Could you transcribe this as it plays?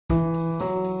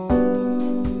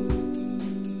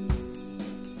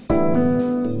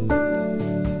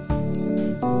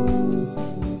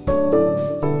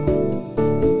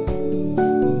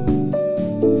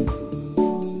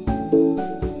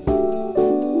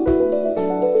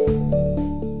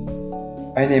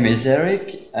My name is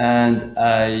Eric and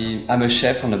I'm a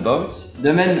chef on a boat.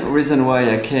 The main reason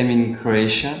why I came in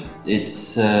Croatia,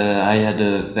 it's I had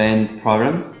a vein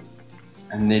problem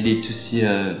and needed to see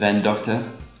a vein doctor,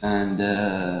 and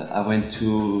I went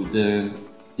to the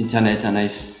internet and I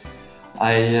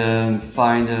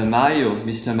find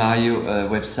Mr. Mario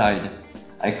website.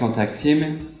 I contact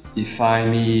him, he find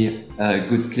me a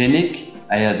good clinic.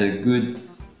 I had a good,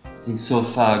 I think so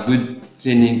far, good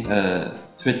clinic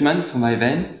treatment for my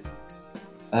vein.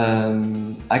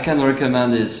 I can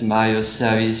recommend this Mario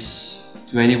service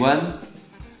to anyone.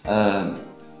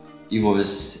 He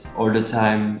was all the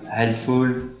time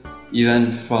helpful,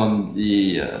 even from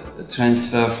the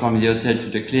transfer from the hotel to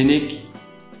the clinic.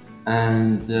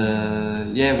 And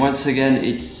yeah, once again,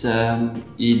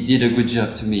 he did a good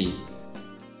job to me.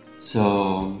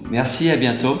 So, merci, à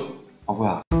bientôt. Au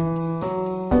revoir.